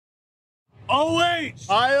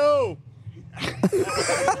O-H-I-O. There we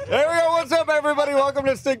go. What's up, everybody? Welcome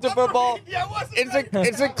to Stick to Football.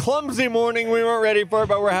 It's a clumsy morning. We weren't ready for it,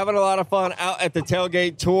 but we're having a lot of fun out at the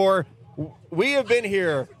Tailgate tour. We have been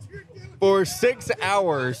here for 6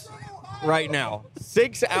 hours right now.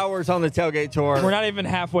 6 hours on the Tailgate tour. We're not even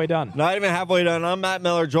halfway done. Not even halfway done. I'm Matt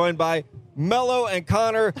Miller, joined by Mello and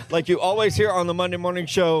Connor, like you always hear on the Monday morning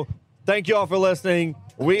show. Thank you all for listening.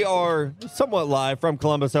 We are somewhat live from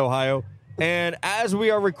Columbus, Ohio. And as we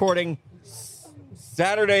are recording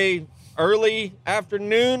Saturday early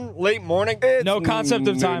afternoon, late morning. No concept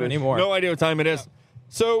of time anymore. No idea what time it is.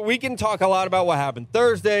 So we can talk a lot about what happened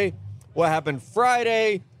Thursday, what happened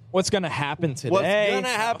Friday, what's going to happen today, what's going to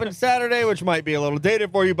happen Saturday, which might be a little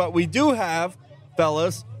dated for you. But we do have,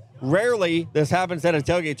 fellas, rarely this happens at a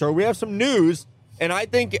tailgate tour. We have some news, and I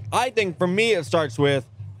think for me it starts with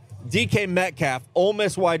DK Metcalf, Ole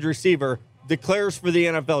Miss wide receiver, declares for the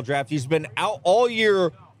NFL draft. He's been out all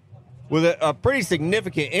year with a pretty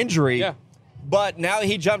significant injury, yeah. But now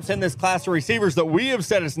he jumps in this class of receivers that we have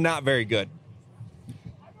said is not very good.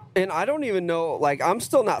 And I don't even know, I'm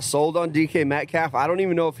still not sold on DK Metcalf. I don't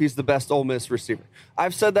even know if he's the best Ole Miss receiver.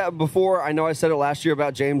 I've said that before. I know I said it last year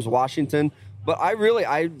about James Washington, but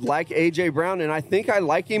I like A.J. Brown, and I think I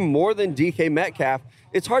like him more than DK Metcalf.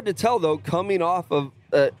 It's hard to tell, though, coming off of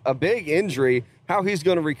a big injury, how he's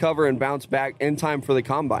going to recover and bounce back in time for the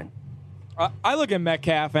combine. I look at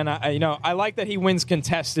Metcalf, and I like that he wins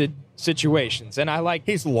contested situations, and I like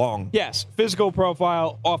he's long. Yes, physical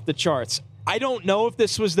profile off the charts. I don't know if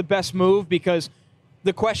this was the best move because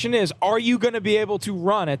the question is, are you going to be able to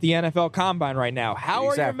run at the NFL Combine right now? How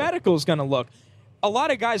are your medicals going to look? A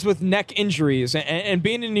lot of guys with neck injuries, and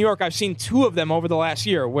being in New York, I've seen two of them over the last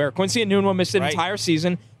year where Quincy Enunwa missed an entire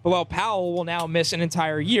season. Bilal Powell will now miss an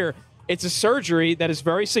entire year. It's a surgery that is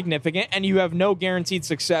very significant, and you have no guaranteed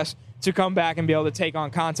success to come back and be able to take on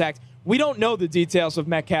contact. We don't know the details of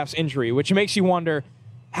Metcalf's injury, which makes you wonder,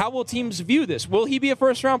 how will teams view this? Will he be a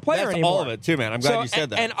first-round player That's anymore? all of it, too, man. I'm glad you said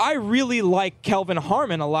that. And I really like Kelvin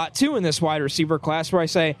Harmon a lot, too, in this wide receiver class, where I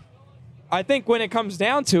say, I think when it comes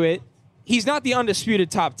down to it, he's not the undisputed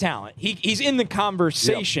top talent. He's in the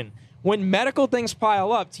conversation. Yep. When medical things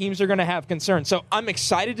pile up, teams are going to have concerns. So I'm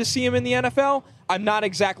excited to see him in the NFL. I'm not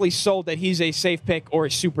exactly sold that he's a safe pick or a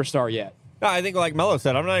superstar yet. No, I think like Mello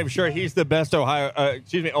said, I'm not even sure he's the best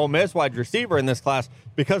Ole Miss wide receiver in this class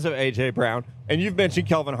because of A.J. Brown. And you've mentioned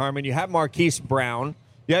Kelvin Harmon. You have Marquise Brown.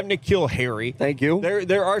 You have N'Keal Harry. Thank you.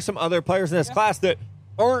 There are some other players in this class that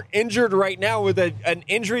aren't injured right now with an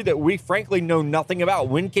injury that we frankly know nothing about.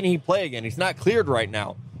 When can he play again? He's not cleared right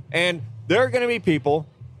now. And there are going to be people,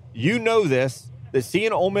 you know this, that see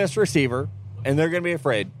an Ole Miss receiver, and they're going to be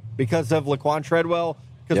afraid because of Laquan Treadwell,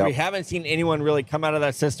 because we haven't seen anyone really come out of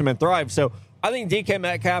that system and thrive. So I think DK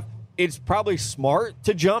Metcalf, it's probably smart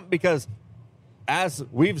to jump because, as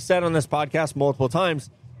we've said on this podcast multiple times,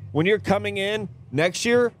 when you're coming in next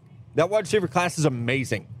year, that wide receiver class is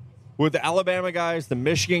amazing. With the Alabama guys, the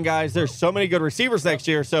Michigan guys, there's so many good receivers next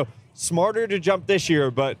year. So smarter to jump this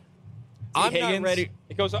year, but I'm not ready.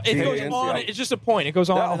 It goes on. It's just a point. It goes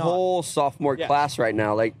on. That whole sophomore class right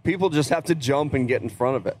now, people just have to jump and get in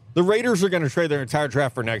front of it. The Raiders are going to trade their entire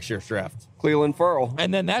draft for next year's draft. Cleveland Furl.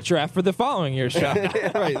 And then that draft for the following year's draft.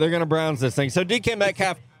 Right. They're going to Browns this thing. So DK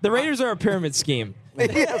Metcalf. The Raiders are a pyramid scheme.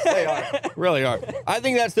 Yes, they are. Really are. I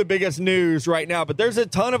think that's the biggest news right now. But there's a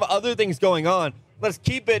ton of other things going on. Let's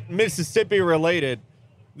keep it Mississippi related.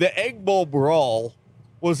 The Egg Bowl brawl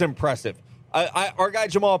was impressive. Our guy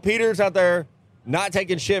Jamal Peters out there not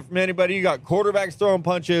taking shit from anybody. You got quarterbacks throwing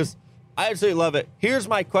punches. I absolutely love it. Here's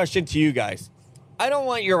my question to you guys. I don't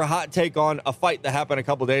want your hot take on a fight that happened a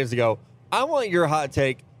couple days ago. I want your hot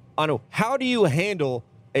take on how do you handle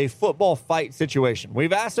a football fight situation.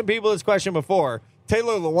 We've asked some people this question before.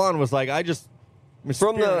 Taylor Lewan was like,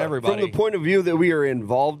 from the point of view that we are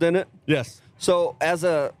involved in it. Yes. So as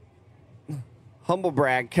a humble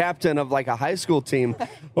brag captain of a high school team,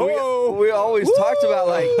 we always talked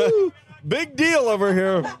about big deal over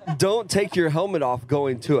here. Don't take your helmet off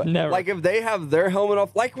going to it. Never. If they have their helmet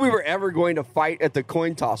off, we were ever going to fight at the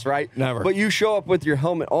coin toss, right? Never. But you show up with your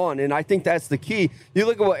helmet on, and I think that's the key. You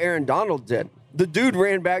look at what Aaron Donald did. The dude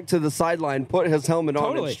ran back to the sideline, put his helmet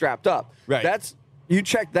on, and strapped up. Right. You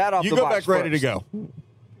check that off the box. You go back ready to go.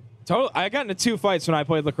 Totally. I got into 2 fights when I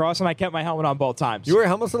played lacrosse, and I kept my helmet on both times. You wear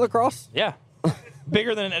helmets in lacrosse? Yeah.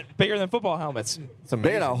 Bigger than football helmets.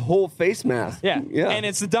 They had a whole face mask. Yeah. And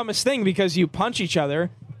it's the dumbest thing because you punch each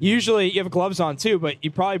other. Usually you have gloves on too, but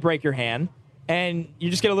you probably break your hand and you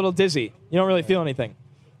just get a little dizzy. You don't really feel anything.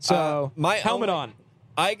 So helmet on.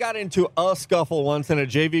 I got into a scuffle once in a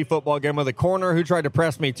JV football game with a corner who tried to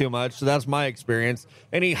press me too much. So that's my experience.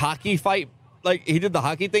 Any hockey fight, like he did the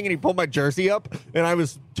hockey thing and he pulled my jersey up and I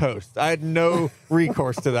was toast. I had no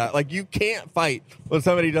recourse to that. Like you can't fight when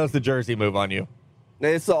somebody does the jersey move on you.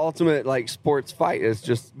 It's the ultimate like sports fight. It's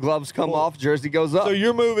just gloves come off, jersey goes up. So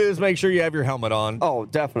your move is make sure you have your helmet on. Oh,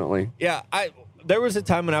 definitely. Yeah, there was a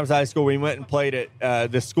time when I was in high school we went and played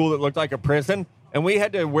at this school that looked like a prison, and we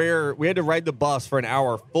had to ride the bus for an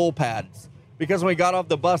hour full pads because when we got off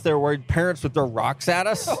the bus they were worried parents would throw rocks at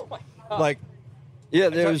us. Like, yeah,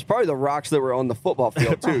 there was probably the rocks that were on the football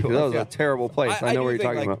field too. Because that was a terrible place. I know what you're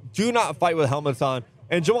talking about. Do not fight with helmets on.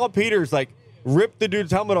 And Jamal Peters ripped the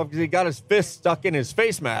dude's helmet off because he got his fist stuck in his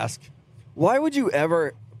face mask. Why would you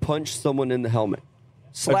ever punch someone in the helmet?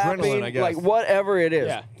 Slapping, Adrenaline, I guess. like whatever it is.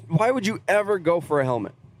 Yeah. Why would you ever go for a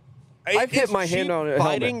helmet? I've hit my hand on a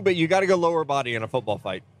fighting, helmet. but you got to go lower body in a football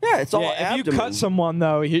fight. Yeah, it's all Yeah, abdomen. if you cut someone,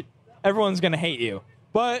 though, everyone's going to hate you.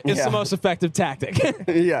 But it's Yeah. the most effective tactic.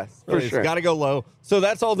 Yes, for sure. Got to go low. So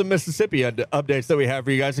that's all the Mississippi updates that we have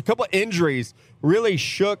for you guys. A couple injuries really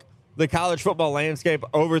shook the college football landscape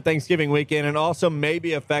over Thanksgiving weekend and also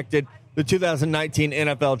maybe affected the 2019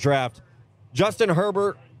 NFL draft. Justin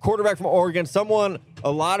Herbert, quarterback from Oregon, someone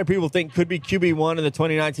a lot of people think could be QB1 in the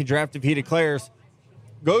 2019 draft if he declares,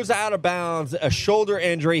 goes out of bounds, a shoulder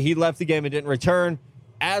injury. He left the game and didn't return.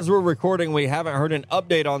 As we're recording, we haven't heard an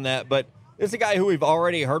update on that, but it's a guy who we've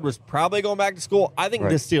already heard was probably going back to school. I think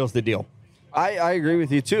this seals the deal. I agree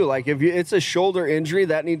with you too. Like if it's a shoulder injury,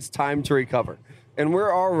 that needs time to recover. And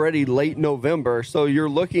we're already late November, so you're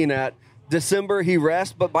looking at December he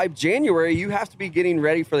rests, but by January you have to be getting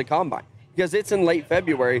ready for the combine because it's in late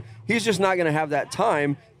February. He's just not going to have that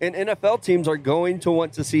time, and NFL teams are going to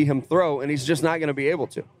want to see him throw, and he's just not going to be able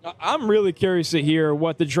to. I'm really curious to hear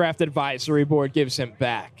what the draft advisory board gives him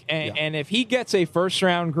back. And if he gets a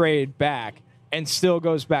first-round grade back and still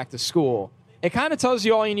goes back to school, it kind of tells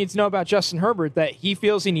you all you need to know about Justin Herbert, that he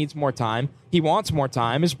feels he needs more time. He wants more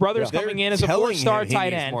time. His brother's coming in as a four-star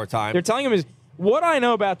tight end. More time. They're telling him what I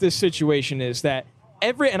know about this situation is that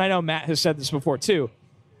and I know Matt has said this before too,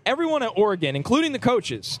 everyone at Oregon, including the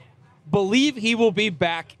coaches, believe he will be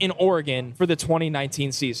back in Oregon for the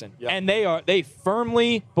 2019 season. Yep. And they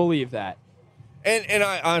firmly believe that. And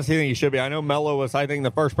I honestly think he should be. I know Mello was, I think,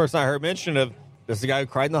 the first person I heard mention of this is the guy who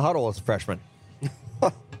cried in the huddle as a freshman.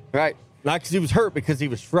 Right. Not because he was hurt, because he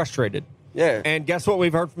was frustrated. Yeah. And guess what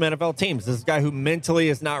we've heard from NFL teams? This is a guy who mentally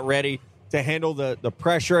is not ready to handle the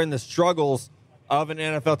pressure and the struggles of an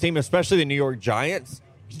NFL team, especially the New York Giants.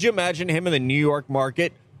 Could you imagine him in the New York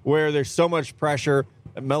market where there's so much pressure?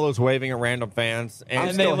 Melo's waving at random fans,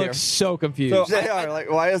 and they look so confused. So They are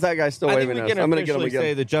like, why is that guy still waving at us? I'm going to get him again.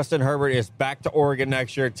 Say that Justin Herbert is back to Oregon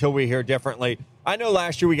next year until we hear differently. I know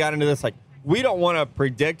last year we got into this like we don't want to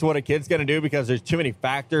predict what a kid's going to do because there's too many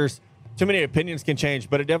factors, too many opinions can change.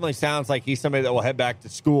 But it definitely sounds like he's somebody that will head back to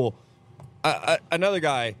school. Another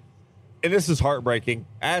guy, and this is heartbreaking.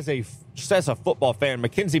 As a football fan,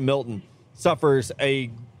 Mackenzie Milton suffers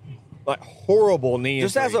a horrible knee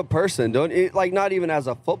just injury. as a person, not even as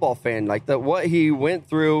a football fan, what he went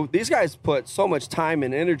through. These guys put so much time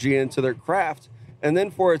and energy into their craft, and then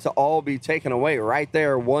for it to all be taken away right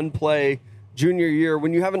there, one play, junior year,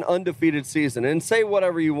 when you have an undefeated season, and say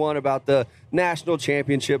whatever you want about the national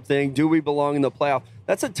championship thing, do we belong in the playoff?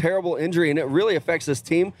 That's a terrible injury, and it really affects this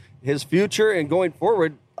team, his future, and going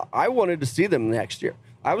forward. I wanted to see them next year.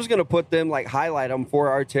 I was going to put them, highlight them for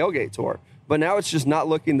our tailgate tour. But now it's just not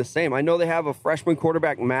looking the same. I know they have a freshman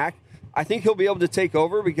quarterback, Mack. I think he'll be able to take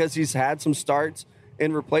over because he's had some starts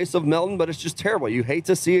in replace of Melton, but it's just terrible. You hate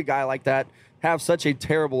to see a guy like that have such a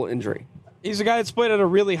terrible injury. He's a guy that's played at a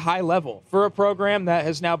really high level for a program that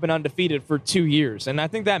has now been undefeated for 2 years, and I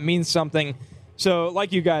think that means something. So,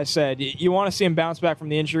 like you guys said, you want to see him bounce back from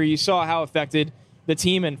the injury. You saw how affected the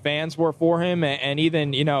team and fans were for him, and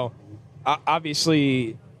even,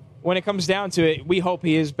 obviously – when it comes down to it, we hope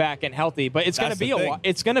he is back and healthy, but it's going to be a while.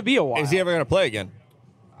 It's going to be a while. Is he ever going to play again?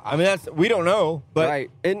 I mean, we don't know, but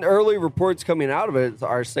right. And early reports coming out of it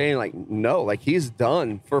are saying no, he's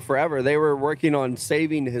done for forever. They were working on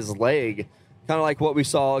saving his leg, kind of like what we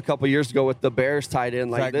saw a couple years ago with the Bears tight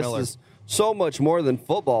end. Zach This Miller. is so much more than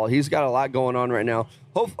football. He's got a lot going on right now.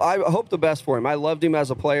 I hope the best for him. I loved him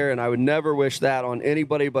as a player, and I would never wish that on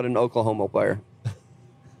anybody but an Oklahoma player.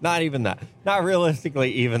 Not even that. Not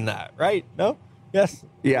realistically even that, right? No? Yes?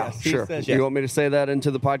 Yeah, yes, he sure. says You yes. want me to say that into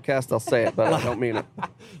the podcast? I'll say it, but I don't mean it.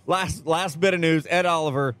 Last bit of news. Ed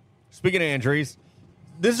Oliver, speaking of injuries,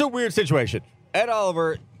 this is a weird situation. Ed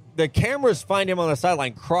Oliver, the cameras find him on the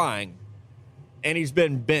sideline crying. and he's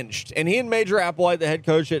been benched. And he and Major Applewhite, the head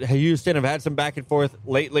coach at Houston, have had some back and forth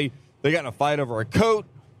lately. They got in a fight over a coat.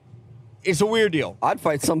 It's a weird deal. I'd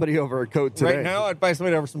fight somebody over a coat today. Right now, I'd fight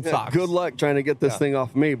somebody over some socks. Good luck trying to get this thing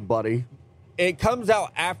off me, buddy. It comes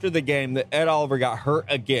out after the game that Ed Oliver got hurt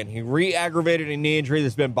again. He re-aggravated a knee injury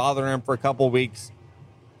that's been bothering him for a couple of weeks.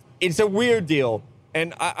 It's a weird deal.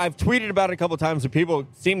 And I've tweeted about it a couple of times, and people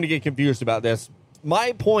seem to get confused about this.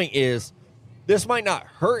 My point is, this might not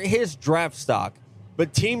hurt his draft stock,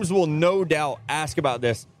 but teams will no doubt ask about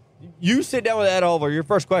this. You sit down with Ed Oliver, your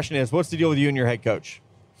first question is, what's the deal with you and your head coach?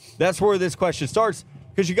 That's where this question starts,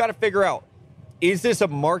 because you got to figure out, is this a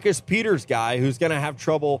Marcus Peters guy who's going to have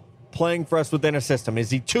trouble playing for us within a system? Is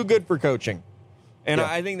he too good for coaching? And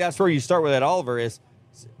I think that's where you start with Ed Oliver is,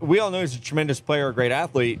 we all know he's a tremendous player, a great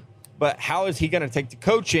athlete, but how is he going to take to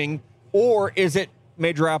coaching? Or is it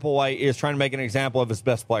Major Applewhite is trying to make an example of his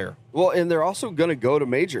best player? Well, and they're also going to go to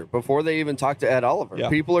Major before they even talk to Ed Oliver. Yeah.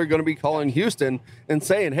 People are going to be calling Houston and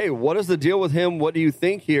saying, hey, what is the deal with him? What do you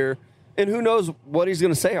think here? And who knows what he's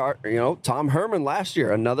going to say. You know, Tom Herman last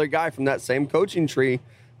year, another guy from that same coaching tree,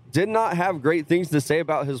 did not have great things to say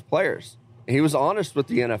about his players. He was honest with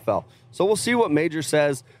the NFL. So we'll see what Major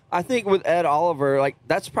says. I think with Ed Oliver, like,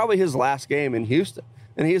 that's probably his last game in Houston.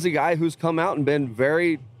 And he's a guy who's come out and been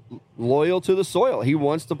very loyal to the soil. He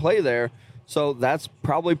wants to play there. So that's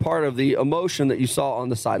probably part of the emotion that you saw on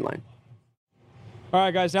the sideline. All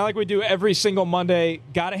right, guys, now like we do every single Monday,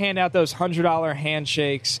 got to hand out those $100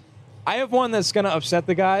 handshakes. I have one that's going to upset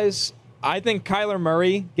the guys. I think Kyler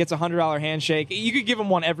Murray gets a $100 handshake. You could give him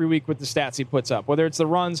one every week with the stats he puts up, whether it's the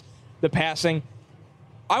runs, the passing.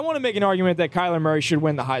 I want to make an argument that Kyler Murray should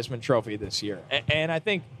win the Heisman Trophy this year. And I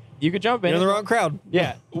think you could jump in. You're in the wrong crowd.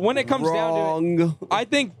 Yeah. When it comes down to it, I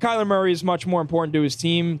think Kyler Murray is much more important to his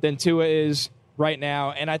team than Tua is right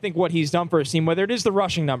now. And I think what he's done for his team, whether it is the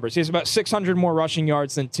rushing numbers, he has about 600 more rushing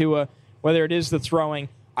yards than Tua, whether it is the throwing.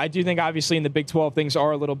 I do think, obviously, in the Big 12, things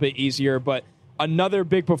are a little bit easier. But another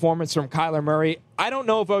big performance from Kyler Murray. I don't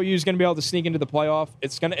know if OU is going to be able to sneak into the playoff.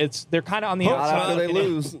 They're kind of on the outside. After they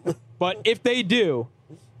lose. But if they do,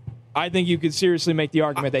 I think you could seriously make the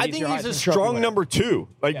argument that he's a strong number two,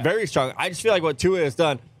 very strong. I just feel like what Tua has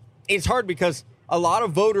done, it's hard because a lot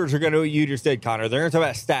of voters are going to, you just did, Connor, they're going to talk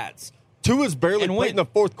about stats. Tua's barely played in the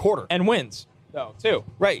fourth quarter. And wins, though, too.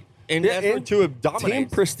 Right. And that's where Tua dominates. Team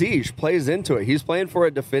prestige plays into it. He's playing for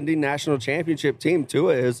a defending national championship team.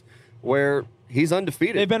 Tua is where he's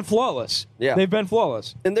undefeated. They've been flawless. Yeah. They've been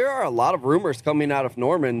flawless. And there are a lot of rumors coming out of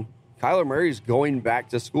Norman. Kyler Murray's going back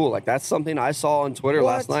to school. Like, that's something I saw on Twitter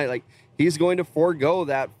last night. Like, he's going to forego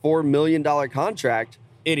that $4 million contract.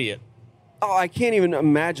 Idiot. Oh, I can't even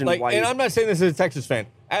imagine why. And I'm not saying this as a Texas fan.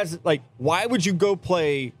 Why would you go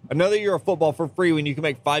play another year of football for free when you can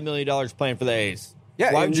make $5 million playing for the A's?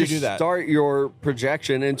 Yeah, why would you do that? Start your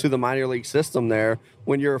projection into the minor league system there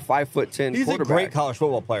when you're a 5'10" quarterback. He's a great college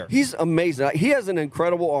football player. He's amazing. He has an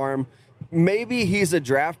incredible arm. Maybe he's a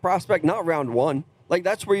draft prospect, not round one. Like,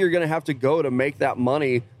 that's where you're going to have to go to make that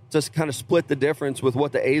money, just kind of split the difference with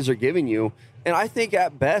what the A's are giving you. And I think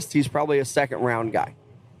at best he's probably a second-round guy.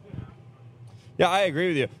 Yeah, I agree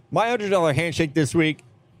with you. My $100 handshake this week,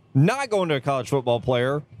 not going to a college football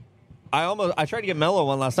player. I tried to get Mello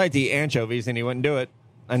one last night to eat anchovies, and he wouldn't do it.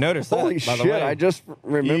 I noticed that, Holy by the shit, way. I just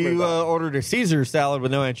remembered You ordered a Caesar salad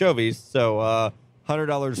with no anchovies, so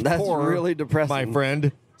 $100 That's poor, really depressing. my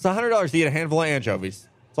friend. It's $100 to eat a handful of anchovies.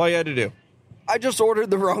 That's all you had to do. I just ordered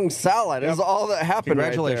the wrong salad. Is all that happened.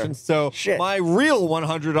 Congratulations. Right So my real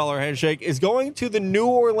 $100 handshake is going to the New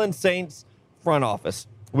Orleans Saints front office.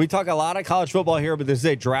 We talk a lot of college football here, but this is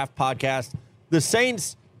a draft podcast. The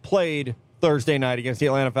Saints played Thursday night against the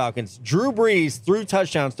Atlanta Falcons. Drew Brees threw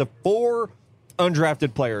touchdowns to 4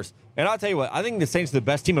 undrafted players. And I'll tell you what, I think the Saints are the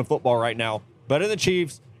best team in football right now. Better than the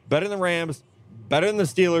Chiefs, better than the Rams, better than the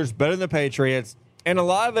Steelers, better than the Patriots. And a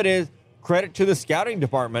lot of it is credit to the scouting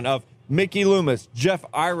department of Mickey Loomis, Jeff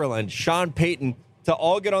Ireland, Sean Payton to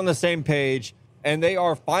all get on the same page. And they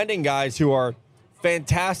are finding guys who are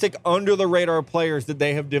fantastic under-the-radar players that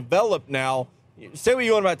they have developed now. Say what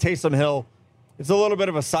you want about Taysom Hill. It's a little bit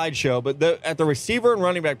of a sideshow, but at the receiver and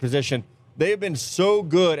running back position, they have been so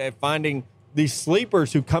good at finding these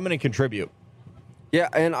sleepers who come in and contribute. Yeah,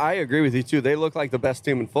 and I agree with you, too. They look like the best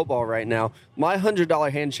team in football right now. My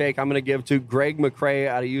 $100 handshake I'm going to give to Greg McCrae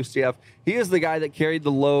out of UCF. He is the guy that carried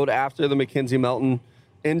the load after the Mackenzie Melton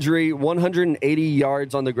injury, 180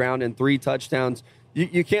 yards on the ground and 3 touchdowns.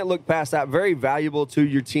 You can't look past that. Very valuable to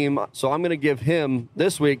your team. So I'm going to give him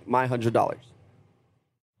this week my $100.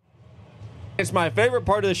 It's my favorite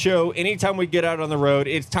part of the show. Anytime we get out on the road,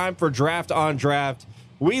 it's time for Draft on Draft.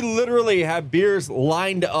 We literally have beers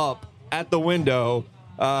lined up at the window.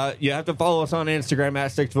 You have to follow us on Instagram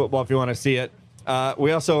at Six Football if you want to see it.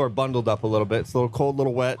 We also are bundled up a little bit. It's a little cold, a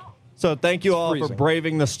little wet. So thank you all for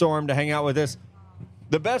braving the storm to hang out with us.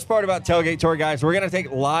 The best part about Tailgate Tour, guys, we're going to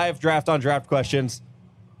take live draft-on-draft questions.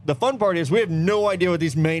 The fun part is we have no idea what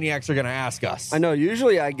these maniacs are going to ask us. I know.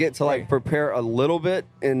 Usually I get to, prepare a little bit,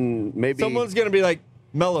 and maybe someone's going to be like,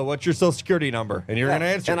 Mello, what's your social security number? And you're going to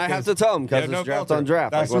answer. And I have to tell them because it's draft on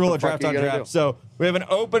draft. That's the rule of draft on draft. So we have an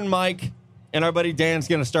open mic, and our buddy Dan's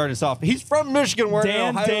going to start us off. He's from Michigan. We're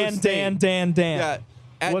in Ohio State. Dan. Yeah.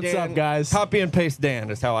 What's up, guys? Copy and paste Dan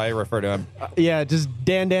is how I refer to him. Yeah, just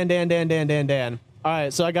Dan. All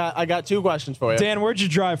right, so I got 2 questions for you. Dan, where'd you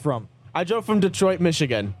drive from? I drove from Detroit,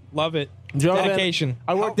 Michigan. Love it. Dedication.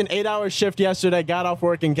 I worked an 8-hour shift yesterday, got off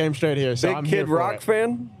work, and came straight here. So Big I'm Kid here for Rock it.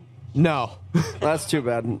 fan? No. That's too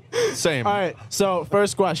bad. Same. All right, so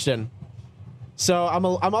first question. So I'm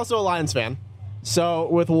also a Lions fan. So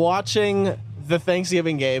with watching the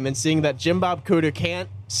Thanksgiving game and seeing that Jim Bob Cooter can't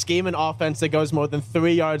scheme an offense that goes more than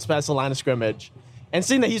 3 yards past the line of scrimmage, and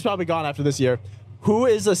seeing that he's probably gone after this year, who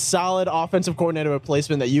is a solid offensive coordinator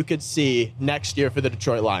replacement that you could see next year for the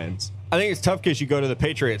Detroit Lions? I think it's tough because you go to the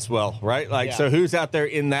Patriots right? So who's out there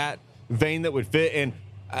in that vein that would fit? And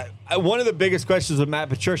one of the biggest questions with Matt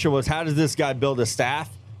Patricia was, how does this guy build a staff?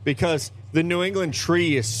 Because the New England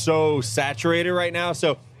tree is so saturated right now.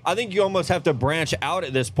 So I think you almost have to branch out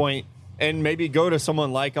at this point and maybe go to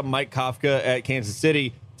someone like a Mike Kafka at Kansas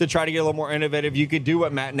City to try to get a little more innovative. You could do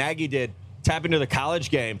what Matt Nagy did, tap into the college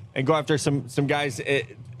game and go after some guys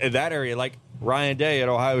in that area, like Ryan Day at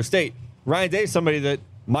Ohio State. Ryan Day is somebody that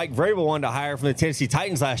Mike Vrabel wanted to hire from the Tennessee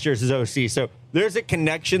Titans last year as his OC. So there's a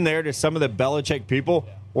connection there to some of the Belichick people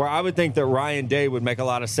where I would think that Ryan Day would make a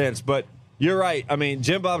lot of sense. But you're right. I mean,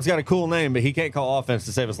 Jim Bob's got a cool name, but he can't call offense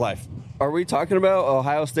to save his life. Are we talking about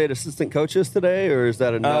Ohio State assistant coaches today, or is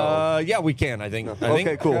that a no? Yeah, we can, I think.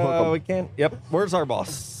 Okay, cool. We can. Yep. Where's our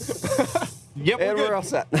boss? Yep, and we're all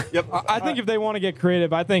set. Yep. I think if they want to get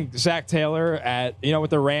creative, I think Zach Taylor with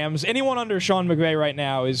the Rams, anyone under Sean McVay right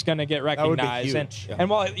now is going to get recognized. That would be huge. And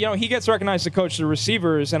while he gets recognized to coach the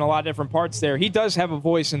receivers and a lot of different parts there, he does have a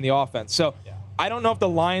voice in the offense. So I don't know if the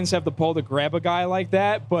Lions have the pull to grab a guy like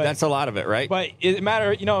that, but that's a lot of it, right? But it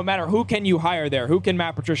matter who can you hire there? Who can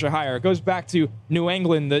Matt Patricia hire? It goes back to New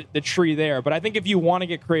England, the tree there. But I think if you want to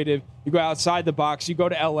get creative, you go outside the box, you go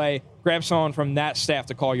to LA, grab someone from that staff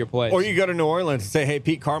to call your plays. Or you go to New Orleans and say, hey,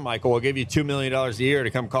 Pete Carmichael will give you $2 million a year to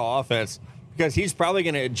come call offense, because he's probably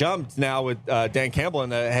going to jump now with Dan Campbell in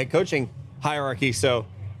the head coaching hierarchy. So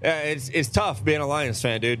it's tough being a Lions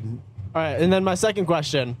fan, dude. All right, and then my second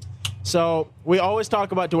question. So we always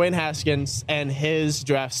talk about Dwayne Haskins and his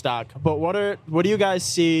draft stock, but what do you guys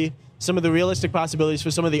see some of the realistic possibilities for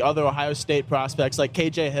some of the other Ohio State prospects like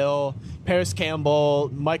KJ Hill, Paris Campbell,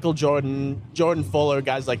 Michael Jordan, Jordan Fuller,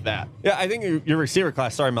 guys like that? Yeah, I think your receiver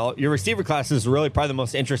class, sorry, Mel, your receiver class is really probably the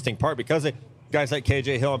most interesting part because of guys like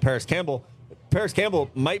KJ Hill and Paris Campbell. Paris Campbell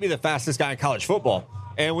might be the fastest guy in college football.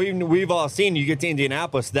 And we've all seen, you get to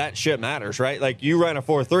Indianapolis, that shit matters, right? Like you run a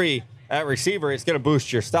 4.3 at receiver, it's going to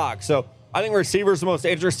boost your stock. So I think receiver is the most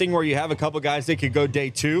interesting, where you have a couple guys that could go day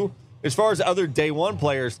 2. As far as other day 1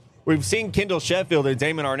 players, we've seen Kendall Sheffield and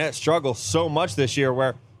Damon Arnett struggle so much this year,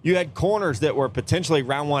 where you had corners that were potentially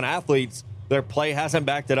round 1 athletes. Their play hasn't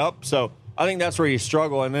backed it up. So I think that's where you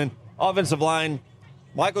struggle. And then offensive line,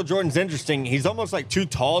 Michael Jordan's interesting. He's almost like too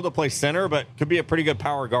tall to play center, but could be a pretty good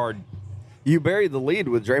power guard. You buried the lead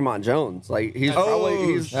with Draymond Jones. Like he's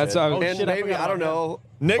that's and maybe I don't know.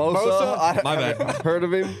 Nick Bosa? My bad. I've heard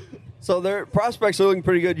of him. So their prospects are looking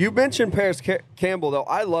pretty good. You mentioned Paris Campbell, though.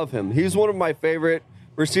 I love him. He's one of my favorite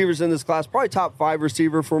receivers in this class, probably top 5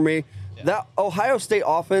 receiver for me. Yeah. That Ohio State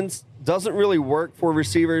offense doesn't really work for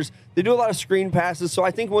receivers. They do a lot of screen passes, so I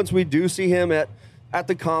think once we do see him at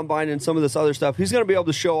the combine and some of this other stuff, he's going to be able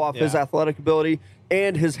to show off his athletic ability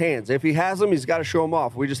and his hands. If he has them, he's got to show them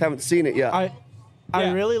off. We just haven't seen it yet.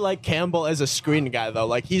 I really like Campbell as a screen guy, though.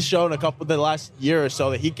 Like, he's shown the last year or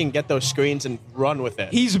so that he can get those screens and run with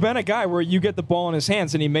it. He's been a guy where you get the ball in his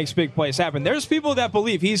hands and he makes big plays happen. There's people that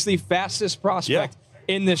believe he's the fastest prospect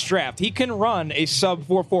in this draft. He can run a sub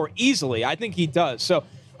 4.4 easily. I think he does. So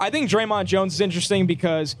I think Draymond Jones is interesting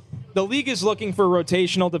because the league is looking for a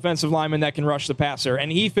rotational defensive lineman that can rush the passer, and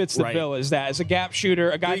he fits the bill as that. As a gap shooter,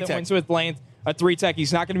 a guy that wins with length, a 3-tech.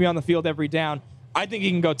 He's not going to be on the field every down. I think he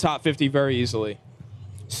can go top 50 very easily.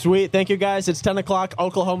 Sweet. Thank you, guys. It's 10 o'clock.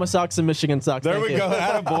 Oklahoma sucks and Michigan sucks. There we go.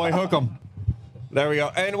 Attaboy. Hook 'em. There we go.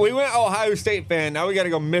 And we went Ohio State fan. Now we got to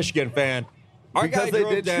go Michigan fan. Our Because guy they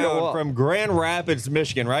drove did show down up. from Grand Rapids,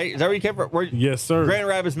 Michigan, right? Is that where you came from? Yes, sir. Grand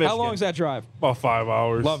Rapids, Michigan. How long is that drive? About 5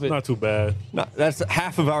 hours. Love it. Not too bad. No, that's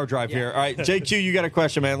half of our drive here. All right, JQ, you got a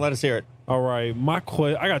question, man. Let us hear it. All right,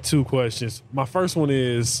 I got 2 questions. My first one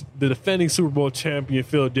is the defending Super Bowl champion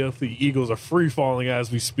Philadelphia Eagles are free falling as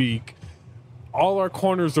we speak. All our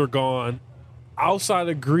corners are gone. Outside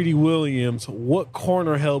of Greedy Williams, what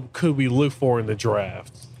corner help could we look for in the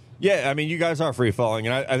draft? Yeah, I mean, you guys are free falling,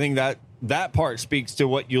 and I think that part speaks to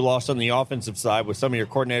what you lost on the offensive side with some of your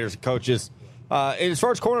coordinators and coaches. As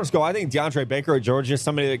far as corners go, I think DeAndre Baker at Georgia is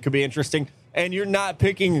somebody that could be interesting. And you're not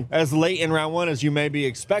picking as late in round 1 as you may be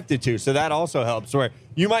expected to. So that also helps. Where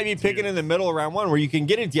you might be picking in the middle of round 1 where you can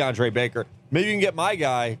get a DeAndre Baker. Maybe you can get my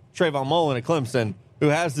guy, Trayvon Mullen at Clemson, who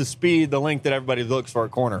has the speed, the length that everybody looks for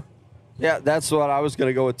at corner. Yeah, that's what I was going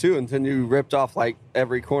to go with too. Until you ripped off like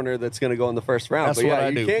every corner that's going to go in the first round. That's but yeah, what I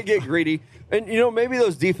you do. can't get greedy. And maybe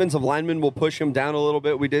those defensive linemen will push him down a little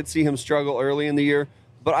bit. We did see him struggle early in the year,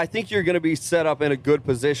 but I think you're going to be set up in a good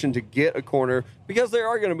position to get a corner because there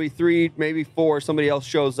are going to be 3, maybe 4. Somebody else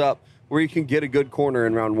shows up where you can get a good corner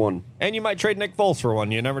in round 1. And you might trade Nick Foles for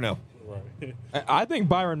one. You never know. Right. I think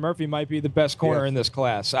Byron Murphy might be the best corner in this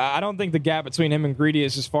class. I don't think the gap between him and Greedy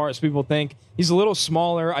is as far as people think. He's a little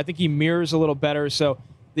smaller. I think he mirrors a little better. So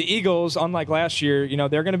the Eagles, unlike last year,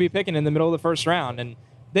 they're going to be picking in the middle of the first round. And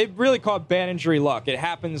they've really caught bad injury luck. It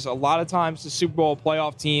happens a lot of times to Super Bowl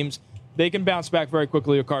playoff teams. They can bounce back very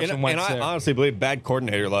quickly with Carson Wentz. And I honestly believe bad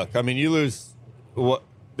coordinator luck. I mean, you lose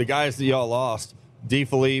the guys that y'all lost, D.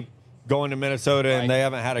 Philippe going to Minnesota, and they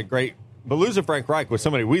haven't had a great – but losing Frank Reich was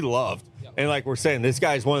somebody we loved. And like we're saying, this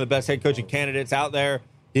guy's one of the best head coaching candidates out there.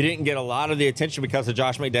 He didn't get a lot of the attention because of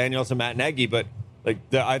Josh McDaniels and Matt Nagy, but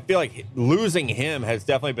I feel like losing him has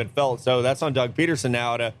definitely been felt. So that's on Doug Peterson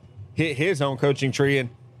now to hit his own coaching tree, and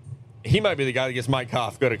he might be the guy that gets Mike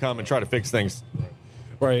Kafka to come and try to fix things.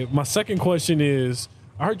 Right. My second question is,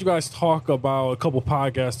 I heard you guys talk about a couple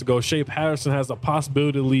podcasts ago. Shea Patterson has a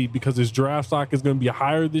possibility to lead because his draft stock is going to be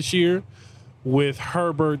higher this year, with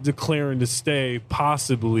Herbert declaring to stay,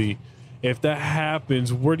 possibly. If that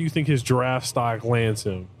happens, where do you think his draft stock lands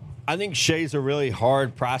him? I think Shea's a really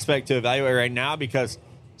hard prospect to evaluate right now because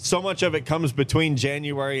so much of it comes between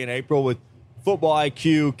January and April with football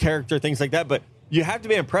IQ, character, things like that. But you have to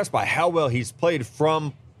be impressed by how well he's played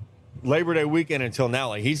from Labor Day weekend until now.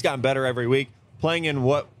 Like, he's gotten better every week, playing in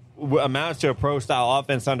what amounts to a pro-style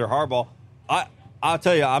offense under Harbaugh. I'll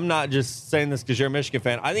tell you, I'm not just saying this because you're a Michigan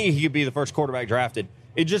fan. I think he could be the first quarterback drafted.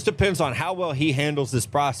 It just depends on how well he handles this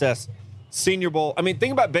process. Senior Bowl. I mean,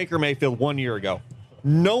 think about Baker Mayfield 1 year ago.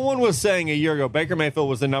 No one was saying a year ago Baker Mayfield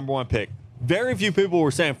was the number 1 pick. Very few people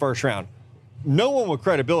were saying first round. No one with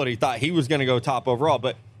credibility thought he was going to go top overall,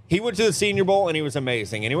 but he went to the Senior Bowl and he was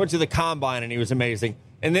amazing. And he went to the Combine and he was amazing.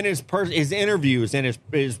 And then his interviews and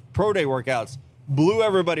his pro day workouts blew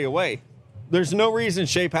everybody away. There's no reason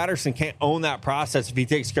Shea Patterson can't own that process if he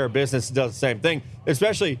takes care of business and does the same thing.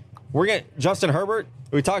 Especially, we're getting Justin Herbert,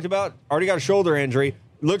 we talked about, already got a shoulder injury.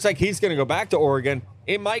 Looks like he's going to go back to Oregon.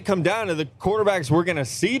 It might come down to the quarterbacks we're going to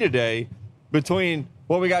see today between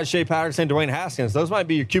what we got Shea Patterson and Dwayne Haskins. Those might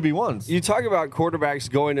be your QB1s. You talk about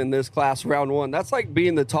quarterbacks going in this class round 1. That's like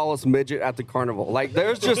being the tallest midget at the carnival. Like,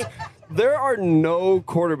 there are no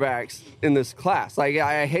quarterbacks in this class. Like,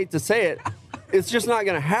 I hate to say it. It's just not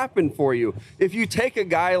going to happen for you. If you take a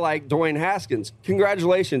guy like Dwayne Haskins,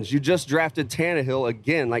 congratulations, you just drafted Tannehill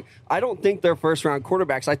again. Like, I don't think they're first-round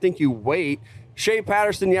quarterbacks. I think you wait. Shea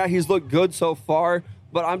Patterson, yeah, he's looked good so far,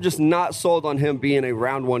 but I'm just not sold on him being a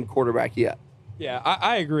round 1 quarterback yet. Yeah,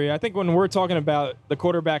 I agree. I think when we're talking about the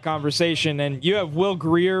quarterback conversation, and you have Will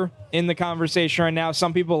Grier in the conversation right now,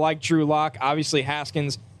 some people like Drew Lock, obviously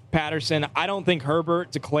Haskins, Patterson. I don't think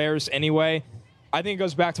Herbert declares anyway. I think it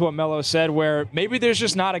goes back to what Mello said, where maybe there's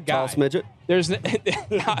just not a guy. Tallest midget? There's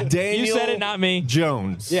Daniel you said it, not me.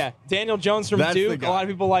 Jones. Yeah, Daniel Jones from Duke. A lot of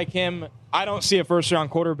people like him. I don't see a first-round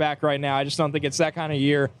quarterback right now. I just don't think it's that kind of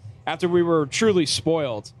year after we were truly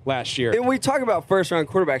spoiled last year. And we talk about first-round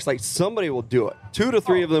quarterbacks, like somebody will do it. 2 to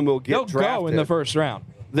 3 of them will get drafted. They'll go in the first round.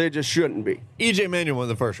 They just shouldn't be. E.J. Manuel won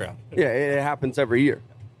the first round. Yeah, it happens every year.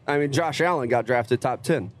 I mean, Josh Allen got drafted top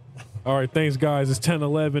 10. All right, thanks, guys. It's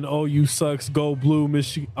 10-11. OU sucks. Go Blue.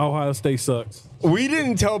 Ohio State sucks. We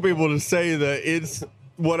didn't tell people to say that it's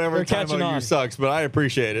whatever They're time catching OU on. sucks, but I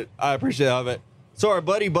appreciate it. I appreciate all of it. So our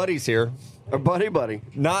buddy's here. Our buddy.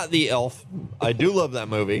 Not the elf. I do love that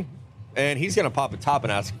movie. And he's going to pop a top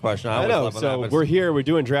and ask a question. I always know. love when that So happens. we're here. We're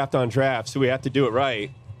doing draft on draft, so we have to do it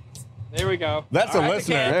right. There we go. That's All a right,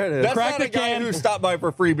 listener. There it is. That's Crack not the a guy can. who stopped by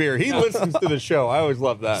for free beer. He listens to the show. I always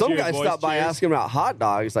love that. Some Cheers, guy boys. stopped by Cheers. asking about hot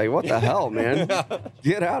dogs. Like, what the hell, man?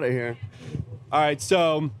 Get out of here. All right,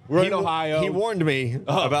 so we're in Ohio. He warned me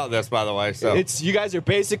about this, by the way. So You guys are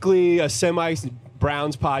basically a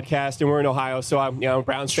semi-Browns podcast, and we're in Ohio, so I'm a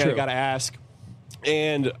Browns fan. I got to ask.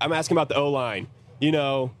 And I'm asking about the O-line.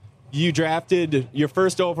 You drafted your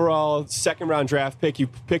first overall second-round draft pick. You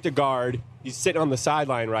picked a guard. He's sitting on the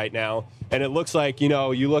sideline right now. And it looks like, you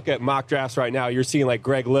look at mock drafts right now, you're seeing like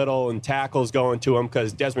Greg Little and tackles going to him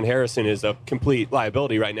because Desmond Harrison is a complete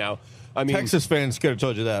liability right now. I mean, Texas fans could have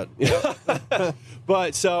told you that.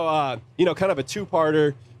 But so, kind of a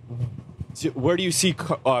two-parter. Where do you see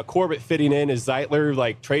Corbett fitting in? Is Zeitler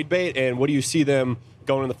like trade bait? And what do you see them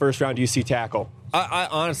going in the first round? Do you see tackle? I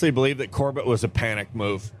honestly believe that Corbett was a panic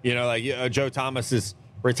move. Joe Thomas is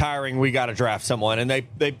retiring. We got to draft someone. And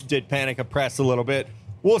they did panic a press a little bit.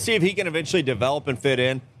 We'll see if he can eventually develop and fit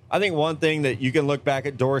in. I think one thing that you can look back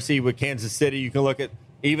at Dorsey with Kansas City, you can look at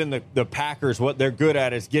even the Packers, what they're good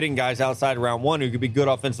at is getting guys outside round one who could be good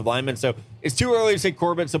offensive linemen. So it's too early to say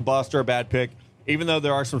Corbett's a bust or a bad pick, even though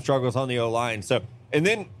there are some struggles on the O-line. So, and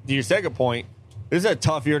then to your second point, this is a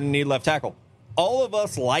tough year to need left tackle. All of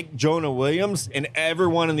us like Jonah Williams, and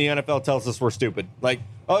everyone in the NFL tells us we're stupid. Like,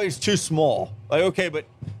 oh, he's too small. Like, okay, but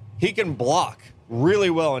he can block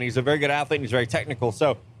really well, and he's a very good athlete, and he's very technical.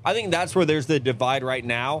 So I think that's where there's the divide right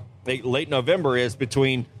now, late November, is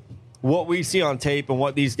between what we see on tape and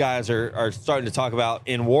what these guys are starting to talk about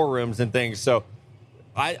in war rooms and things. So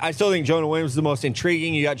I still think Jonah Williams is the most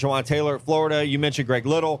intriguing. You got Jawan Taylor at Florida. You mentioned Greg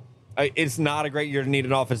Little. It's not a great year to need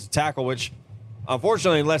an offensive tackle, which,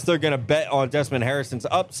 unfortunately, unless they're going to bet on Desmond Harrison's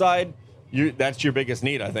upside, that's your biggest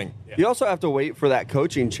need, I think. You also have to wait for that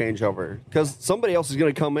coaching changeover because somebody else is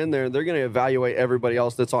going to come in there and they're going to evaluate everybody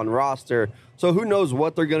else that's on roster. So who knows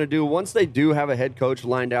what they're going to do. Once they do have a head coach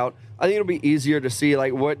lined out, I think it'll be easier to see,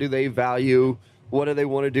 like, what do they value? What do they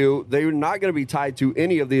want to do? They're not going to be tied to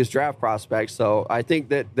any of these draft prospects. So I think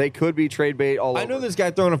that they could be trade bait all over. I know this guy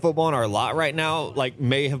throwing a football in our lot right now,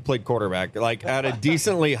 may have played quarterback, at a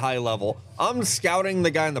decently high level. I'm scouting the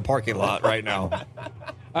guy in the parking lot right now.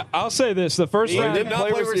 I'll say this: the first round did not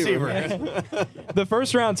play receiver. The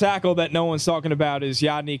first round tackle that no one's talking about is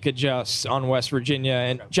Yadni Kajust on West Virginia,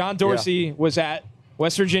 and John Dorsey was at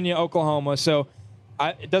West Virginia, Oklahoma. So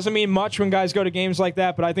it doesn't mean much when guys go to games like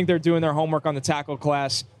that, but I think they're doing their homework on the tackle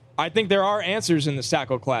class. I think there are answers in this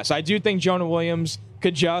tackle class. I do think Jonah Williams,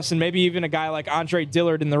 Kajust, and maybe even a guy like Andre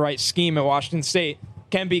Dillard in the right scheme at Washington State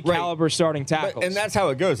can be caliber starting tackles. And that's how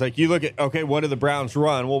it goes. Like, you look at, okay, what do the Browns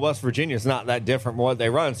run? Well, West Virginia's not that different from what they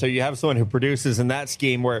run. So you have someone who produces in that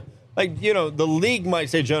scheme where, the league might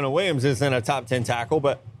say Jonah Williams isn't a top 10 tackle,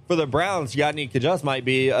 but for the Browns, Yadni Kajust might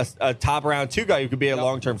be a top round 2 guy who could be a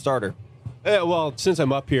long-term starter. Yeah, well, since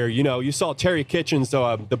I'm up here, you saw Terry Kitchens,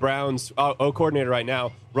 the Browns O coordinator right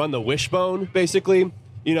now, run the wishbone, basically.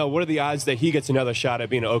 What are the odds that he gets another shot at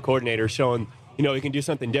being an O coordinator, showing, he can do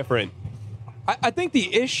something different? I think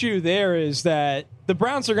the issue there is that the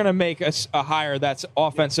Browns are going to make a hire that's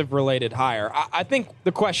offensive-related hire. I think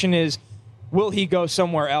the question is, will he go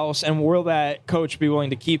somewhere else, and will that coach be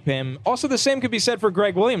willing to keep him? Also, the same could be said for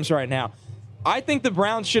Greg Williams right now. I think the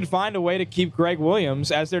Browns should find a way to keep Greg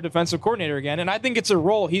Williams as their defensive coordinator again, and I think it's a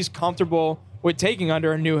role he's comfortable with taking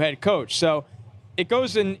under a new head coach. So it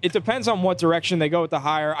depends on what direction they go with the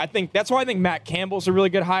hire. That's why I think Matt Campbell's a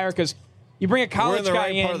really good hire, because you bring a college guy in. We're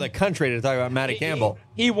in the right part of the country to talk about Matty Campbell.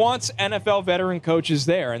 He wants NFL veteran coaches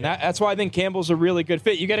there, and that's why I think Campbell's a really good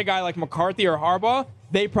fit. You get a guy like McCarthy or Harbaugh,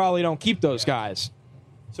 they probably don't keep those guys.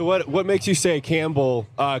 So what makes you say Campbell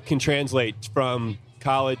can translate from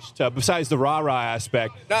college to, besides the rah-rah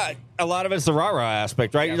aspect? A lot of it's the rah-rah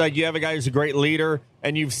aspect, right? Yeah. You have a guy who's a great leader,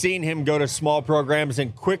 and you've seen him go to small programs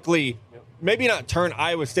and quickly, maybe not turn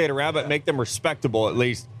Iowa State around, but make them respectable at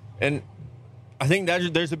least. And I think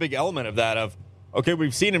there's a big element of that okay,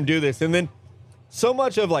 we've seen him do this. And then so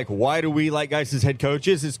much of why do we like guys as head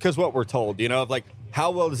coaches is because what we're told, of how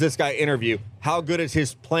well does this guy interview? How good is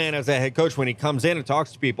his plan as a head coach when he comes in and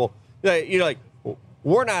talks to people?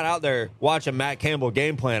 We're not out there watching Matt Campbell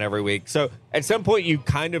game plan every week. So at some point you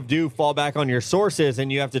kind of do fall back on your sources,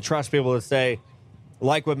 and you have to trust people to say,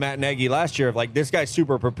 like with Matt Nagy last year, this guy's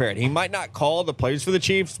super prepared. He might not call the plays for the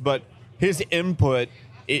Chiefs, but his input,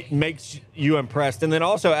 it makes you impressed. And then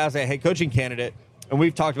also as a head coaching candidate, and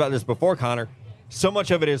we've talked about this before, Connor, so much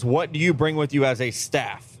of it is what do you bring with you as a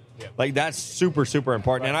staff? Yeah. That's super, super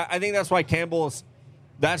important. Right. And I think that's why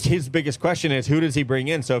that's his biggest question is, who does he bring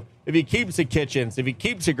in? So if he keeps the Kitchens, if he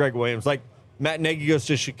keeps the Greg Williams, Matt Nagy goes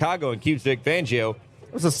to Chicago and keeps Vic Fangio,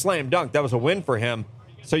 it was a slam dunk. That was a win for him.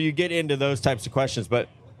 So you get into those types of questions. But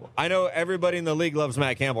I know everybody in the league loves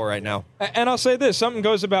Matt Campbell right now. And I'll say this, something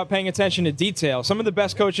goes about paying attention to detail. Some of the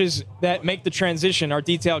best coaches that make the transition are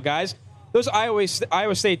detail guys. those Iowa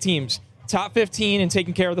State teams, top 15 in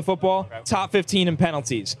taking care of the football, top 15 in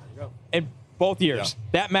penalties. And both years.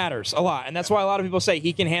 Yeah. That matters a lot. And that's why a lot of people say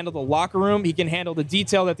he can handle the locker room, he can handle the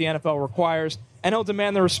detail that the NFL requires, and he'll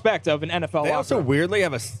demand the respect of an NFL locker They also room. weirdly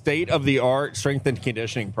have a state-of-the-art strength and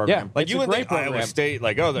conditioning program. Yeah, like it's you a would great think program. Iowa State,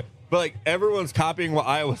 like, but like everyone's copying what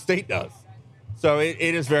Iowa State does. So it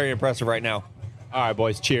is very impressive right now. All right,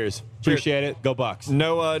 boys. Cheers. Appreciate it. Go Bucks.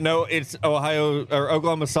 No, it's Ohio or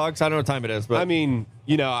Oklahoma sucks. I don't know what time it is, but I mean,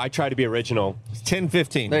 I try to be original. it's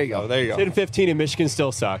 10:15. There you go. There you go. 10-15 and Michigan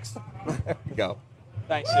still sucks. There you go.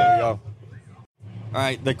 Thanks, There you go. All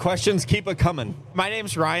right, the questions keep it coming. My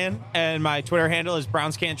name's Ryan, and my Twitter handle is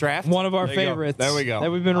Browns Can't Draft. One of our There you go. favorites. There we go. That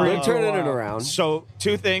we've been reading. They're for a turning it while. around. So,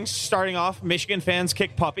 two things. Starting off, Michigan fans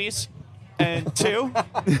kick puppies. And two,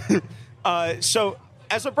 so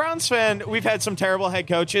as a Browns fan, we've had some terrible head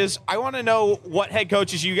coaches. I want to know what head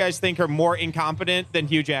coaches you guys think are more incompetent than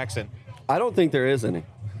Hugh Jackson. I don't think there is any.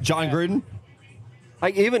 John Gruden.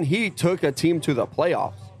 Like, even he took a team to the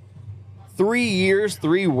playoffs. 3 years,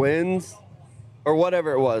 3 wins, or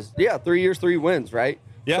whatever it was. Yeah, 3 years, 3 wins, right?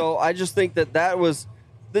 Yeah. So I just think that was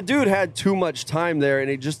the dude had too much time there, and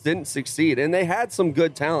he just didn't succeed. And they had some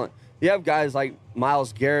good talent. You have guys like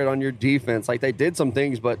Myles Garrett on your defense. Like, they did some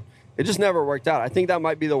things, but it just never worked out. I think that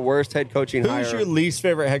might be the worst head coaching hire. Who's your least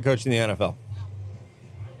favorite head coach in the NFL?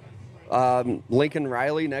 Lincoln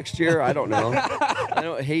Riley next year? I don't know. I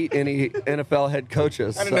don't hate any NFL head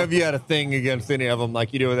coaches. I don't know if you had a thing against any of them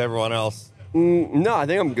like you do with everyone else. No, I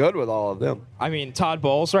think I'm good with all of them. I mean, Todd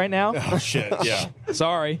Bowles right now. Oh, shit, yeah.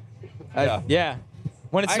 Sorry. Yeah. Yeah.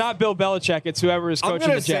 When it's not Bill Belichick, it's whoever is I'm coaching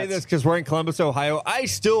going the to say Jets. this because we're in Columbus, Ohio. I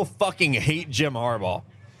still fucking hate Jim Harbaugh.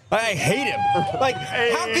 I hate him. Like,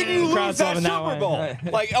 how can you lose Crowd's that loving that Super one.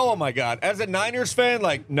 Bowl? Like, oh, my God. As a Niners fan,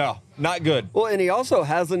 like, no, not good. Well, and he also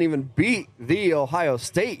hasn't even beat the Ohio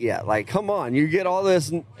State yet. Like, come on, you get all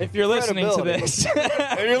this. If you're listening to credibility. this,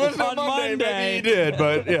 If you're listening on on Monday, maybe Monday. he did,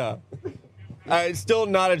 but yeah. Still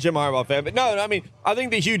not a Jim Harbaugh fan. But no, I mean, I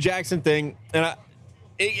think the Hugh Jackson thing, and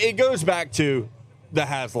it goes back to the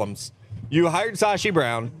Haslams. You hired Sashi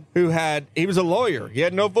Brown, he was a lawyer. He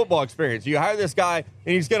had no football experience. You hire this guy,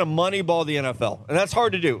 and he's going to moneyball the NFL. And that's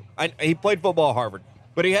hard to do. He played football at Harvard,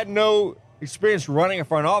 but he had no experience running a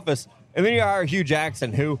front office. And then you hire Hugh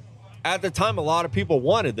Jackson, who at the time a lot of people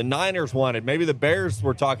wanted. The Niners wanted. Maybe the Bears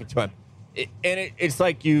were talking to him. It's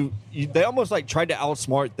like they almost like tried to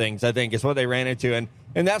outsmart things, I think, is what they ran into. And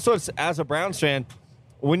that's what's, as a Browns fan,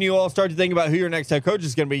 when you all start to think about who your next head coach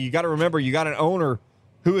is going to be, you got to remember you got an owner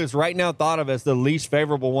who is right now thought of as the least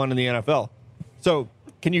favorable one in the NFL. So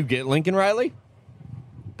can you get Lincoln Riley?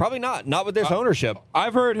 Probably not. Not with this ownership.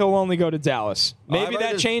 I've heard he'll only go to Dallas. Maybe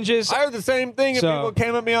that changes. I heard the same thing, and So- people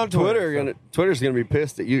came at me on Twitter. Twitter's gonna be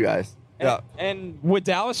pissed at you guys. Yeah. And with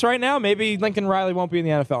Dallas right now, maybe Lincoln Riley won't be in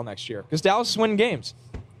the NFL next year because Dallas is winning games.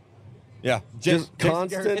 Yeah. Just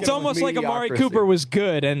constant. It's almost like Amari mediocrity. Cooper was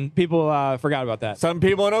good, and people forgot about that. Some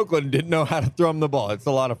people in Oakland didn't know how to throw him the ball. It's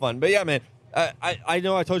a lot of fun. But yeah, man, I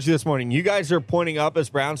know I told you this morning. You guys are pointing up as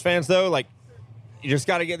Browns fans, though. Like, you just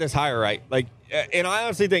got to get this hire right. Like, and I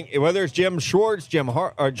honestly think whether it's Jim Schwartz,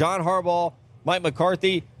 or John Harbaugh, Mike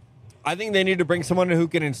McCarthy, I think they need to bring someone who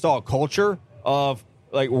can install a culture of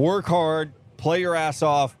like work hard, play your ass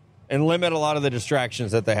off, and limit a lot of the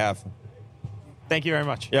distractions that they have. Thank you very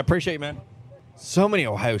much. Yeah, appreciate it, man. So many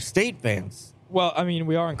Ohio State fans. Well, I mean,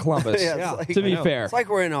 we are in Columbus. Yeah, it's like- to be I know. fair, It's like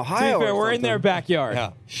we're in Ohio. to be fair, or we're in something. their backyard.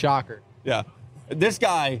 Yeah. Shocker. Yeah. This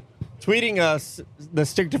guy tweeting us the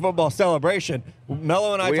Stick to Football celebration.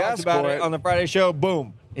 Mello and I We talked asked about for it it. on the Friday show.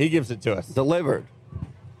 Boom. He gives it to us. Delivered.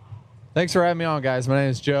 Thanks for having me on, guys. My name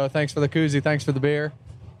is Joe. Thanks for the koozie. Thanks for the beer.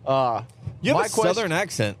 You have my a southern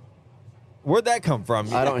accent. Where'd that come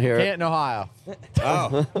from? I don't hear it. Canton, Ohio.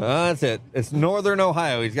 Oh, that's it. It's northern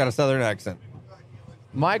Ohio. He's got a southern accent.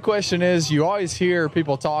 My question is, you always hear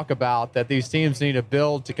people talk about that these teams need to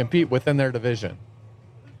build to compete within their division.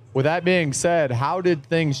 With that being said, how did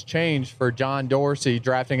things change for John Dorsey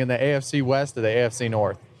drafting in the AFC West to the AFC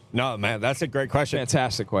North? No, man, that's a great question.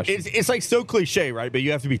 Fantastic question. It's like so cliche, right? But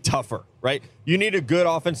you have to be tougher, right? You need a good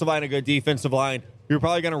offensive line, a good defensive line. You're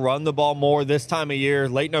probably going to run the ball more this time of year,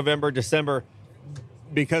 late November, December,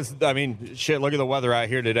 because, I mean, shit, look at the weather out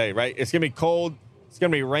here today, right? It's going to be cold. It's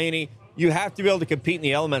going to be rainy. You have to be able to compete in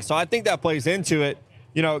the elements. So I think that plays into it.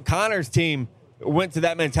 You know, Connor's team went to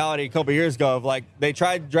that mentality a couple years ago of like they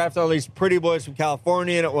tried to draft all these pretty boys from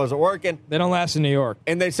California and it wasn't working. They don't last in New York.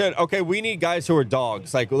 And they said, okay, we need guys who are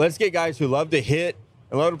dogs. Like, let's get guys who love to hit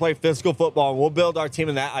and love to play physical football, and we'll build our team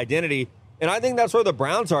in that identity. And I think that's where the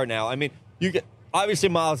Browns are now. I mean, you get obviously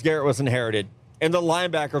Myles Garrett was inherited, and the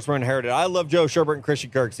linebackers were inherited. I love Joe Sherbert and Christian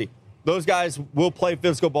Kirksey. those guys will play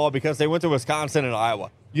physical ball because they went to Wisconsin and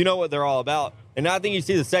Iowa. You know what they're all about. And now I think you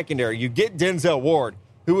see the secondary. You get Denzel Ward,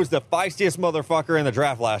 who was the feistiest motherfucker in the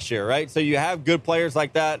draft last year, right? So you have good players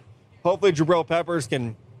like that. Hopefully Jabril Peppers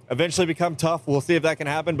can eventually become tough. We'll see if that can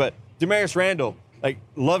happen. But Demarius Randall,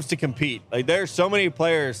 loves to compete. There's so many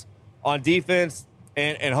players on defense,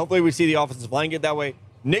 and hopefully we see the offensive line get that way.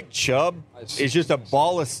 Nick Chubb is just a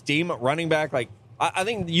ball of steam at running back. I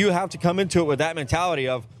think you have to come into it with that mentality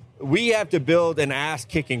of we have to build an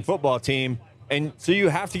ass-kicking football team, and so you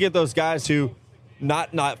have to get those guys who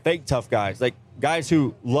not fake tough guys, guys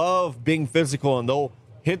who love being physical and they'll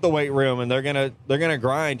hit the weight room and they're gonna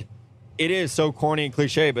grind. It is so corny and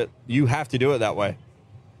cliche, but you have to do it that way.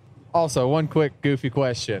 Also, one quick goofy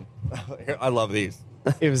question. I love these.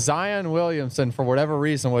 If Zion Williamson, for whatever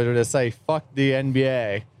reason, were to say fuck the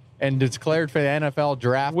NBA and declared for the NFL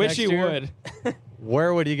draft Wish next he year, would.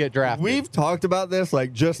 where would he get drafted? We've talked about this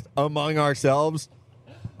just among ourselves.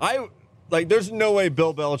 There's no way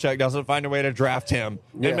Bill Belichick doesn't find a way to draft him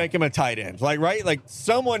and make him a tight end. Right?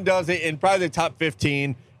 Someone does it in probably the top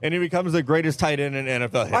 15, and he becomes the greatest tight end in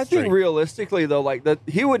NFL history. I think realistically, though,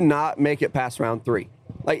 he would not make it past round 3.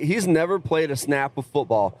 He's never played a snap of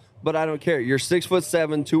football, but I don't care. You're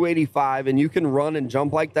 6'7", 285, and you can run and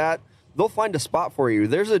jump like that. They'll find a spot for you.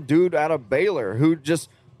 There's a dude out of Baylor who just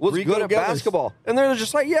was Rico good at Gillis. basketball, and they're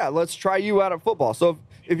just let's try you out at football. So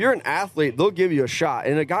if you're an athlete, they'll give you a shot.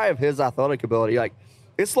 And a guy of his athletic ability,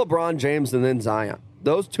 it's LeBron James and then Zion.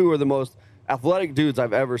 Those two are the most athletic dudes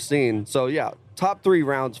I've ever seen. So, yeah, top 3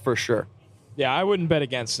 rounds for sure. Yeah, I wouldn't bet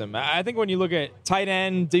against him. I think when you look at tight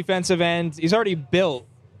end, defensive end, he's already built.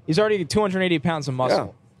 He's already 280 pounds of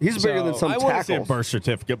muscle. Yeah, he's bigger than some I want to see a tackles. birth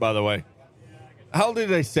certificate, by the way. How old did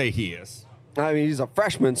they say he is? I mean, he's a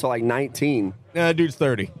freshman, so 19. Dude's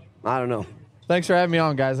 30. I don't know. Thanks for having me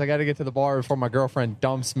on, guys. I got to get to the bar before my girlfriend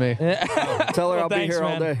dumps me. Tell her I'll thanks, be here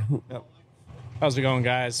man. all day. How's it going,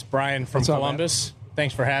 guys? Brian from What's up, Columbus.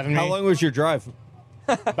 Thanks for having me. How long was your drive?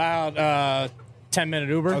 About 10-minute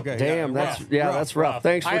Uber. Okay. Damn, that's rough.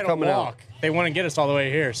 Thanks I for had to coming out. walk. They wouldn't get us all the way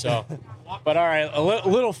here, so. But all right, a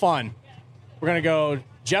little fun. We're gonna go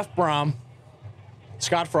Jeff Brom,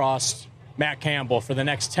 Scott Frost, Matt Campbell for the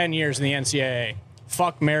next 10 years in the NCAA.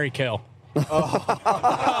 Fuck, marry, kill.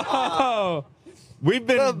 We've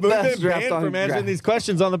been best draft banned on from answering draft. these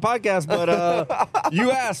questions on the podcast, but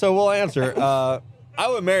you asked, so we'll answer. I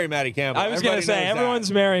would marry Matty Campbell. I was going to Everybody say, knows that.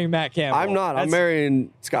 everyone's marrying Matt Campbell. I'm not. I'm That's-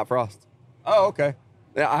 marrying Scott Frost. Oh, okay.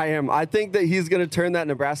 Yeah, I am. I think that he's going to turn that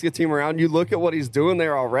Nebraska team around. You look at what he's doing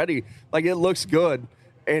there already. It looks good,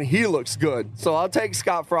 and he looks good. So I'll take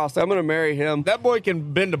Scott Frost. I'm going to marry him. That boy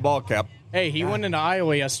can bend a ball cap. Hey, he went into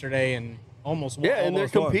Iowa yesterday and almost won. Yeah, and they're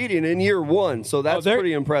Almost won. competing in year 1, so that's they're-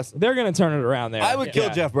 pretty impressive. They're going to turn it around there. I would kill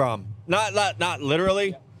Yeah. Jeff Brom. Not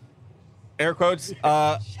literally. Air quotes.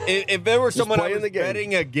 If there were someone I playing was the game.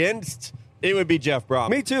 betting against, it would be Jeff Brom.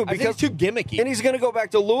 Me too, I think because it's too gimmicky. And he's going to go back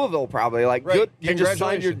to Louisville probably. Good. You just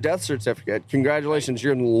signed your Congratulations. death certificate. Congratulations,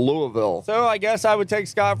 you're in Louisville. So I guess I would take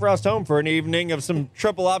Scott Frost home for an evening of some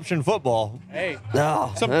triple option football. Hey,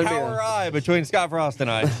 No, Some that'd be power eye between Scott Frost and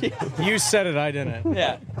I. you said it, I didn't.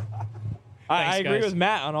 Yeah. I Thanks, agree guys. with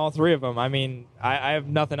Matt on all 3 of them. I mean, I have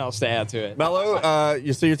nothing else to add to it. Mello,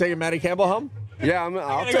 so you're taking Matty Campbell home? Yeah, I'll I'm take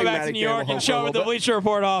going to go back Matty to New York Campbell and home show for up a at the little bit. Bleacher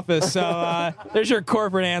Report office. So there's your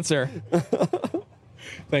corporate answer.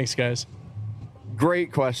 Thanks, guys.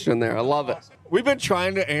 Great question there. I love it. We've been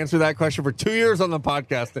trying to answer that question for 2 years on the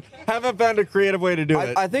podcast. Haven't found a creative way to do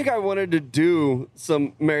it. I think I wanted to do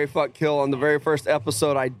some Mary Fuck Kill on the very first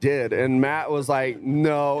episode I did, and Matt was like,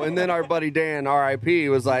 no. And then our buddy Dan, R.I.P.,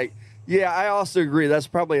 was like, yeah, I also agree. That's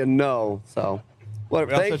probably a no. So, We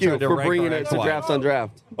also thank you tried to for rank bringing our it to ex-wife. Drafts on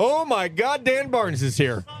Draft. Oh my God, Dan Barnes is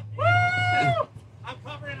here. I'm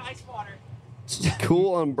covered in ice water.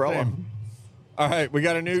 Cool umbrella. All right, we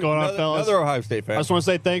got a new going on, another, fellas? another Ohio State fan. I just want to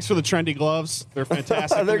say thanks for the trendy gloves. They're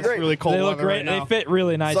fantastic. They're It's great. really cold They look weather great. right now. They fit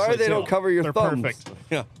really nicely. Sorry they too. don't cover your They're thumbs. perfect.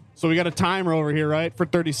 Yeah. So we got a timer over here, right, for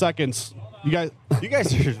 30 seconds. You guys, You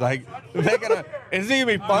guys are making a. Is it gonna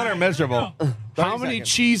be fun or miserable? how many seconds.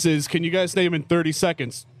 cheeses can you guys name in 30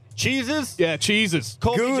 seconds? Cheeses? Yeah, cheeses.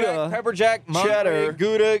 Colby Gouda, Jack, Pepper Jack, Monterey, cheddar,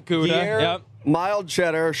 Gouda, Gouda. Gruyere. Yep. Mild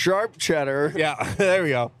cheddar, sharp cheddar, Yeah, there we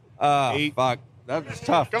go. Fuck. That's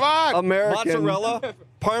tough. Come on. American, Mozzarella,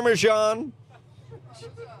 Parmesan,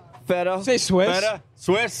 feta. Say Swiss. feta,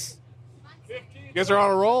 Swiss, You guys are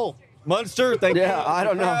on a roll. Munster. Thank you. Yeah, I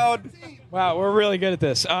don't know. Proud. Wow, we're really good at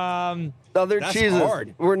this. Other That's cheeses.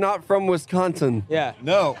 hard. We're not from Wisconsin. Yeah.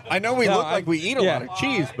 No, I know we No, look like we eat a yeah. lot of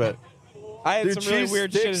cheese, but I had Do some really cheese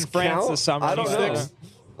weird shit in sticks France count? this summer. I don't know. Sticks.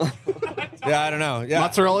 yeah, I don't know. Yeah,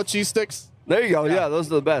 Mozzarella cheese sticks. There you go. Yeah, those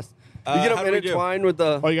are the best. You get how them do we do? intertwined with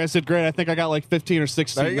the. Oh, you guys did great. I think I got like 15 or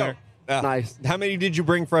 16 There you go. there. Yeah. Nice. How many did you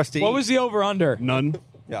bring for us to eat? Oh. What was the over/under? None.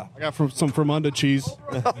 Yeah. I got some Fermunda cheese.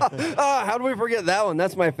 How do we forget that one?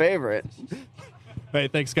 That's my favorite. Hey,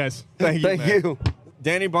 thanks, guys. Thank Thank you.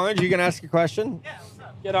 Danny Barnes, you can ask a question?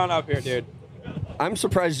 Get on up here, dude. I'm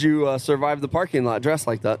surprised you survived the parking lot dressed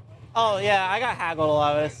like that. Oh, yeah, I got haggled a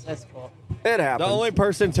lot. That's cool. It The happened. only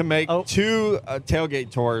person to make Oh. 2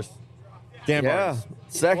 tailgate tours. Dan Yeah. Barnes.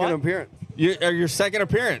 Second What? appearance. Your second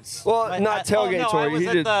appearance. Well, But not tailgate no, tour. I was He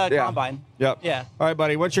at did- the yeah. combine. Yep. Yeah. All right,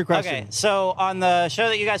 buddy. What's your question? Okay, so on the show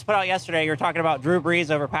that you guys put out yesterday, you were talking about Drew Brees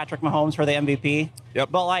over Patrick Mahomes for the MVP. Yep.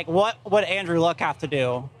 But like, what would Andrew Luck have to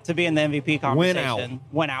do to be in the MVP Win conversation?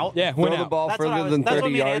 Win out. Yeah, Throw win the out. ball That's further what I was, than that's 30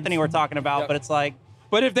 what me and yards. Anthony were talking about. But it's like,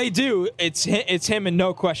 But if they do, it's him and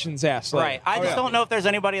no questions asked. Like, right. I just don't know if there's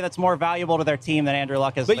anybody that's more valuable to their team than Andrew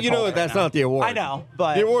Luck is. But to you the know Colts what? That's right now. not the award. I know,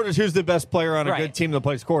 but The award is who's the best player on a Right. good team that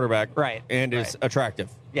plays quarterback. Right. And is Right. attractive.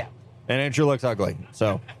 yeah, And Andrew looks ugly.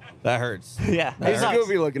 So that hurts. yeah. He's a sucks.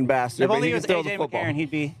 goofy looking bastard. If but only he he can was throw the AJ football. McCarron,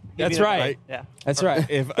 he'd be. That's the- right. Yeah. That's right.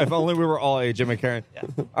 if only we were all AJ McCarron.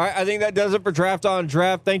 All right, I think that does it for Draft on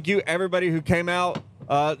Draft. Thank you, everybody who came out.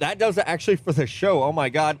 That does it actually for the show. Oh, my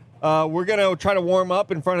God. We're going to try to warm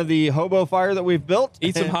up in front of the hobo fire that we've built.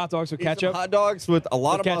 Eat some And hot dogs with eat some ketchup. hot dogs with a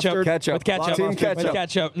lot With of ketchup. mustard. Ketchup. With ketchup. Team With ketchup.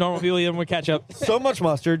 ketchup. Normal people eat them with ketchup. So much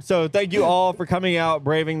mustard. So thank you all for coming out,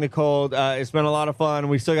 braving the cold. It's been a lot of fun.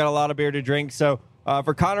 We still got a lot of beer to drink. So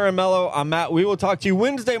for Connor and Mello, I'm Matt. We will talk to you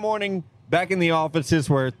Wednesday morning back in the offices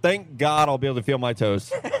where, thank God, I'll be able to feel my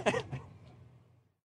toes.